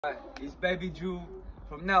It's BabyDrew.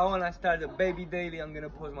 From now on, I started Baby Daily. I'm gonna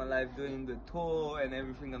post my life doing the tour and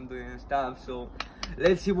everything I'm doing and stuff. So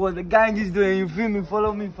let's see what the gang is doing. You feel me?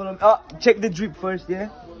 Follow me, follow me. Oh, check the drip first, yeah.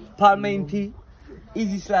 Palmain tee,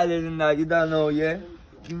 easy sliders and that. You don't know, yeah.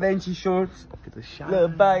 Givenchy shorts, little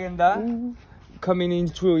bag and that. Coming in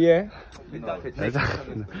through, yeah.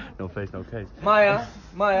 No face, no case. Maya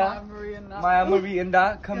Marie and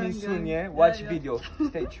that coming soon, yeah. Watch video.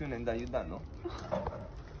 Stay tuned and that. You don't know.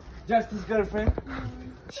 Justice's girlfriend.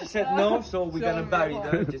 She said no, so we're gonna bury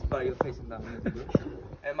her. Just bury your face and that.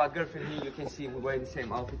 And my girlfriend here, you can see we're wearing the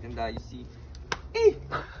same outfit and that. You see.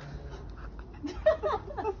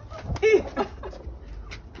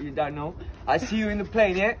 You don't know. I see you in the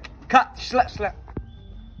plane, yeah. Cut, slap.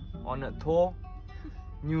 On a tour.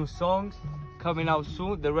 New songs coming out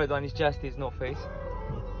soon. The red one is Justice, no face.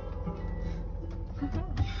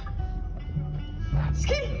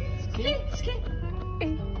 Ski.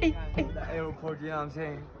 The airport, you know what I'm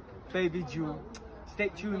saying? BabyDrew. Stay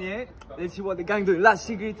tuned, yeah? Let's see what the gang do. Last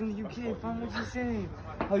cigarette in the UK, fam, what you saying?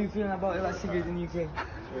 How you feeling about the last cigarette in the UK?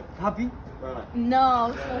 Happy?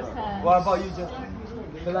 No, so sad. What about you, Justin?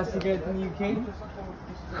 The last cigarette in the UK?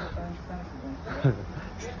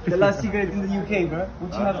 The last cigarette in the UK, bro.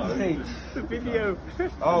 What you have to say? The video.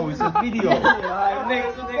 Oh, it's a video. Yeah,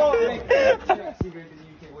 next cigarette in the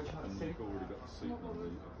UK. What you have to say?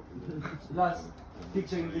 Last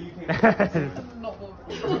picture in the UK.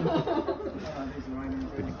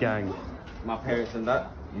 With the gang. My parents and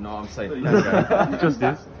that, you know what I'm saying? Just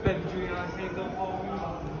this.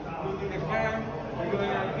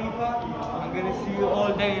 I'm gonna see you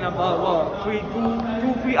all day in about what?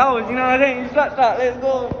 3 hours, you know what I'm saying? It's like that, let's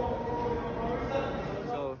go.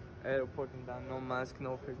 So, airport and that, no mask,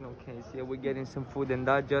 no face, no case. Yeah, we're getting some food and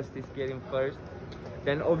that. Justice getting first.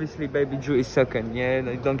 Then obviously BabyDrew is second, yeah?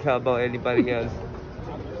 They don't care about anybody else.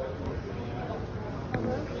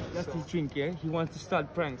 That's his drink, yeah? He wants to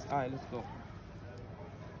start pranks. Alright, let's go.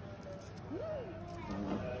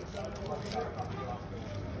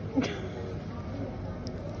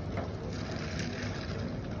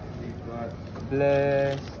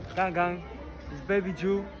 Bless. Gang. It's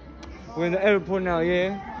BabyDrew. We're in the airport now,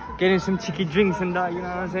 yeah? Getting some cheeky drinks and that, you know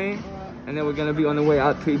what I'm saying? And then we're gonna be on the way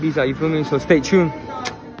out to Ibiza, you feel me? So stay tuned.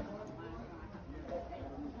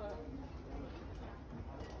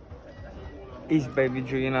 It's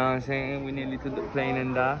BabyDrew, you know what I'm saying? We nearly to the plane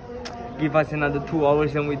and that. Give us another 2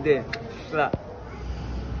 hours and we're there. Slap.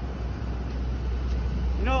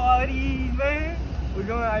 You know how it is, man? We're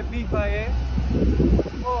going to Ibiza, yeah?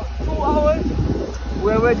 For 2 hours.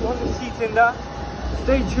 We're already on the seats and that.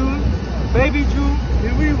 Stay tuned. BabyDrew,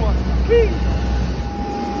 here we want. Peace.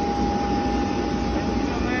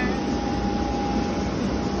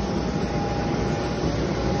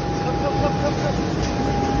 Come.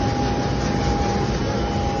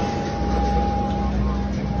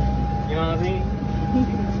 You know what I mean?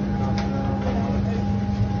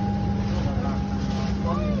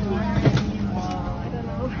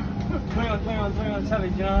 Turn on,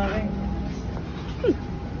 savage, you know what I mean?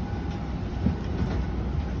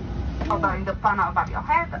 Although the fun out of your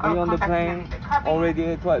head, Are you on the plane?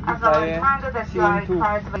 Already twice before, yeah? See you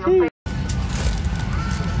too.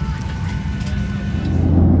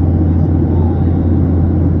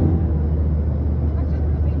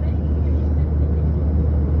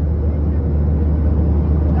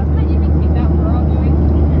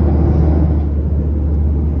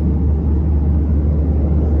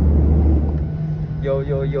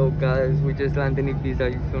 Yo guys, we just landed in Ibiza,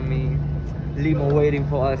 you feel me? Limo waiting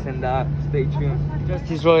for us and that. Stay tuned.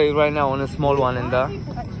 Justice right now on a small one and that.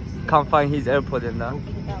 Can't find his airport and that.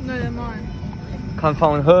 No, they're mine. Can't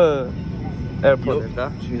find her airport and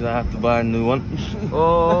that. Which means I have to buy a new one.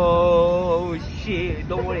 Oh shit,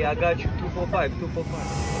 don't worry, I got you. 245.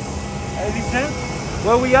 Hey, listen,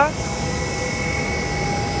 where we are?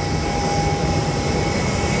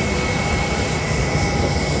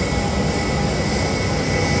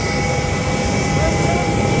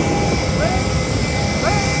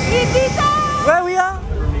 Where we are?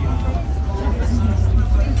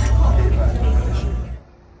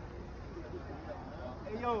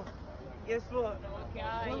 Hey yo, guess what?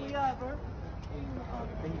 Where we are, bro?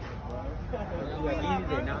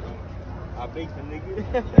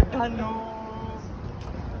 I know.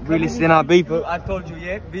 Really still not beeper. I told you,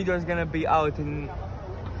 yeah, video is gonna be out in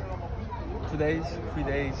 2 days, 3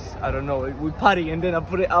 days, I don't know. We party and then I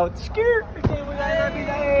put it out. Scared. Okay, we're happy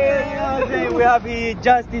day. You know what I'm saying? We happy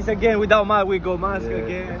Justice again without my wig or mask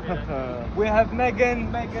again. We have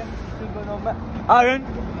Megan. Aaron.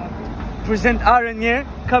 Present Aaron, yeah?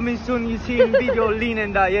 Coming soon, you see in video Lean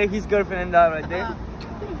and that, yeah? His girlfriend and that right there.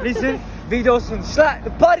 Listen, videos from Slack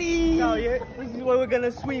the party. So yeah, this is where we're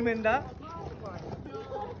gonna swim in that.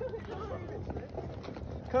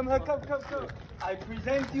 Come here, come. I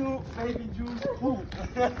present you BabyDrew's pool.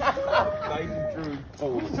 BabyDrew.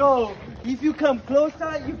 Oh. So, if you come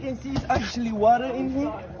closer, you can see it's actually water in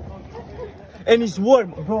here. And it's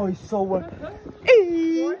warm. Bro, it's so warm.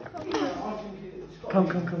 Hey. Come.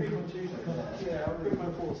 Come.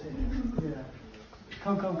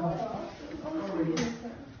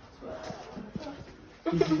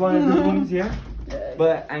 This is one of the rooms, yeah?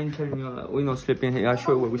 But I ain't telling you, we're not sleeping here. I'll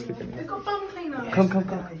show you where we're sleeping here. Come.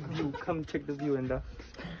 Come check the view and that.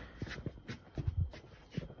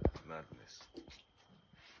 Madness.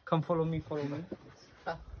 Come follow me.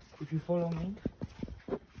 If you follow me,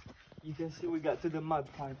 you can see we got to the mud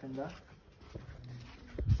part and that.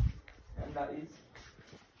 And that is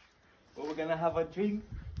where we're gonna have a drink,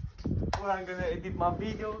 where I'm gonna edit my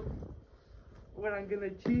video, where I'm gonna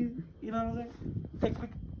chill, you know what I'm saying? Take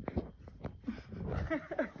quick.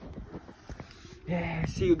 Yeah,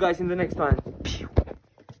 see you guys in the next one. Pew.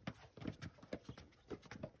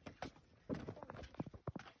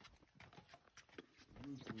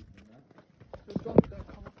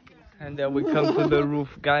 And then we come to the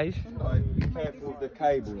roof, guys. Be careful with the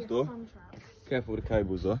cables, though. Careful with the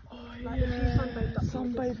cables, though.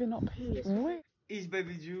 Sunbathing up here. It's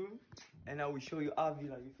BabyDrew, and I will show you our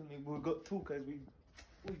villa. You feel me? We got two cause we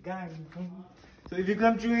gang. You feel me? So if you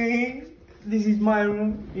come through here, this is my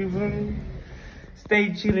room. You feel me?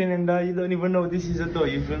 Stay chilling and you don't even know this is a door.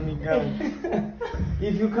 You feel me? Come.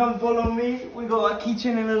 If you come follow me, we got a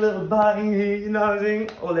kitchen and a little bar in here. You know what I'm saying?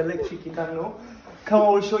 All electric, you don't know. Come, I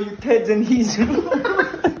will show you Ted's and his room.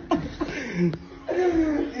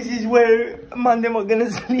 This is where man them are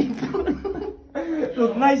gonna sleep.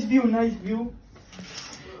 Look, nice view.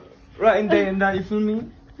 Right in there and that, you feel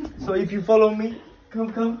me? So if you follow me,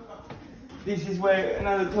 come. This is where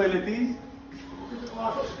another toilet is.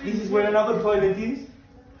 This is where another toilet is.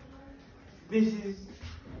 This is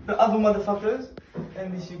the other motherfuckers.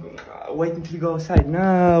 And this you go, wait until you go outside.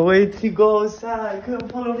 Nah, wait till you go outside. Come,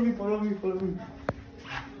 follow me.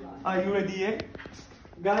 Are you ready yet?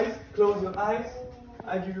 Guys, close your eyes.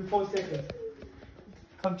 I'll give you 4 seconds.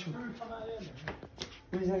 Come true.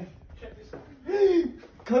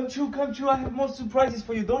 Come true. I have more surprises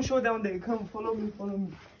for you. Don't show down there. Come, follow me.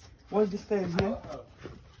 Watch the stairs, yeah?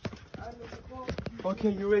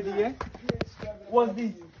 Okay, you ready, yeah? What's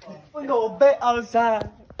this? We got a bed outside.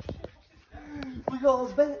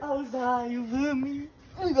 You feel me?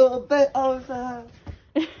 We got a bed outside.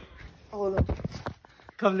 Hold up.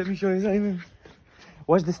 Come, let me show you something.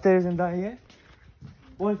 Watch the stairs and that, yeah?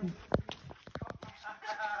 What's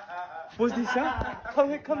this, huh? Come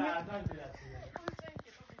here.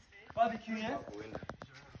 Barbecue, yeah?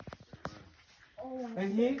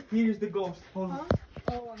 And here's the ghost. Hold on.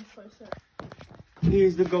 Oh, I'm so sad.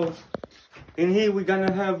 Here's the ghost. In here, we're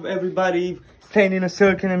gonna have everybody standing in a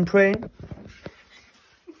circle and praying.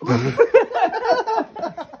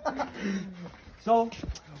 So,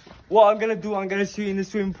 what I'm gonna do, I'm gonna see you in the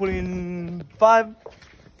swimming pool in 5,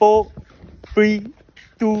 4, 3,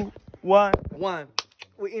 2, 1.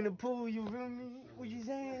 We're in the pool, you feel me? What you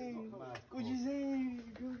say?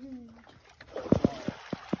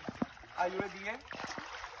 Are you ready yet?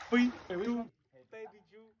 3, 2, BabyDrew.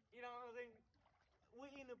 You know what I'm saying?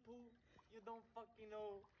 We're in the pool, you don't fucking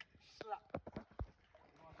know. Slap.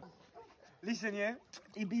 Listen, yeah?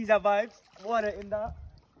 Ibiza vibes, water in that.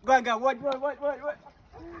 Go on, what?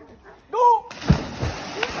 No!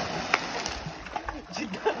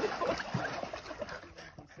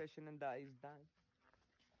 Session and that is done.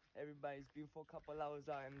 Everybody's been for a couple hours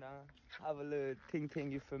out and have a little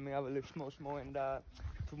ting, you feel me? Have a little small and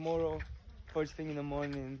tomorrow, first thing in the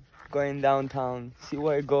morning, going downtown, see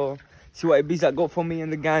where it go, see what Ibiza got for me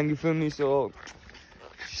and the gang, you feel me? So,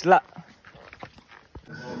 slap.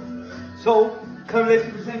 So, come let's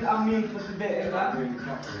present our meal for today,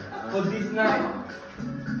 for this night.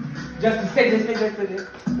 Just to say this,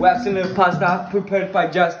 we have some little pasta prepared by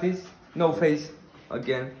Justice, no face,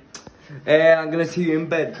 again. And I'm gonna see you in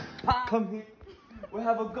bed. Come here. We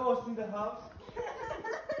have a ghost in the house.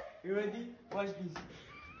 You ready? Watch this.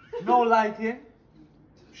 No light here.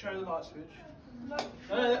 Show the light switch.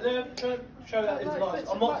 Show that is the light.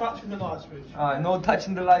 I'm not touching the light switch. Alright, no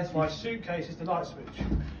touching the light switch. My suitcase is the light switch.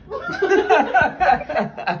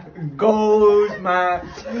 Ghost, man.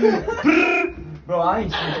 Bro, I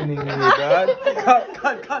ain't sleeping in here, bro.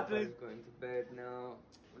 Cut. Let's go into bed now.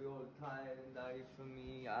 We all tired and that is for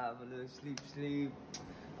me. I have a little sleep.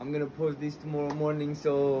 I'm gonna post this tomorrow morning,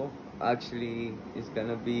 so actually it's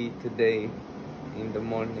gonna be today. in the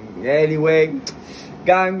morning. Anyway,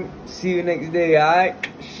 gang, see you next day, alright?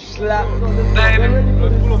 Slap.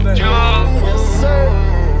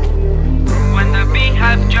 When the beat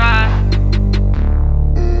have dry,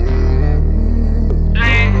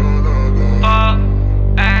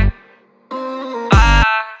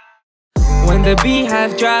 when the beat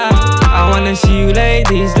have dry, I wanna see you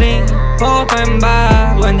ladies lean, pop and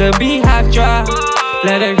vibe. When the beat have dry,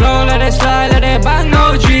 let it roll, let it slide, let it bang,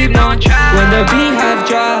 no dream, no try. When the beat have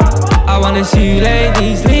dry, I wanna see you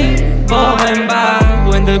ladies lean, pop and vibe.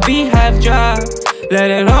 When the beat have dry, let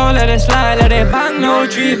it roll, let it slide, let it bang, no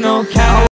dream, no cap.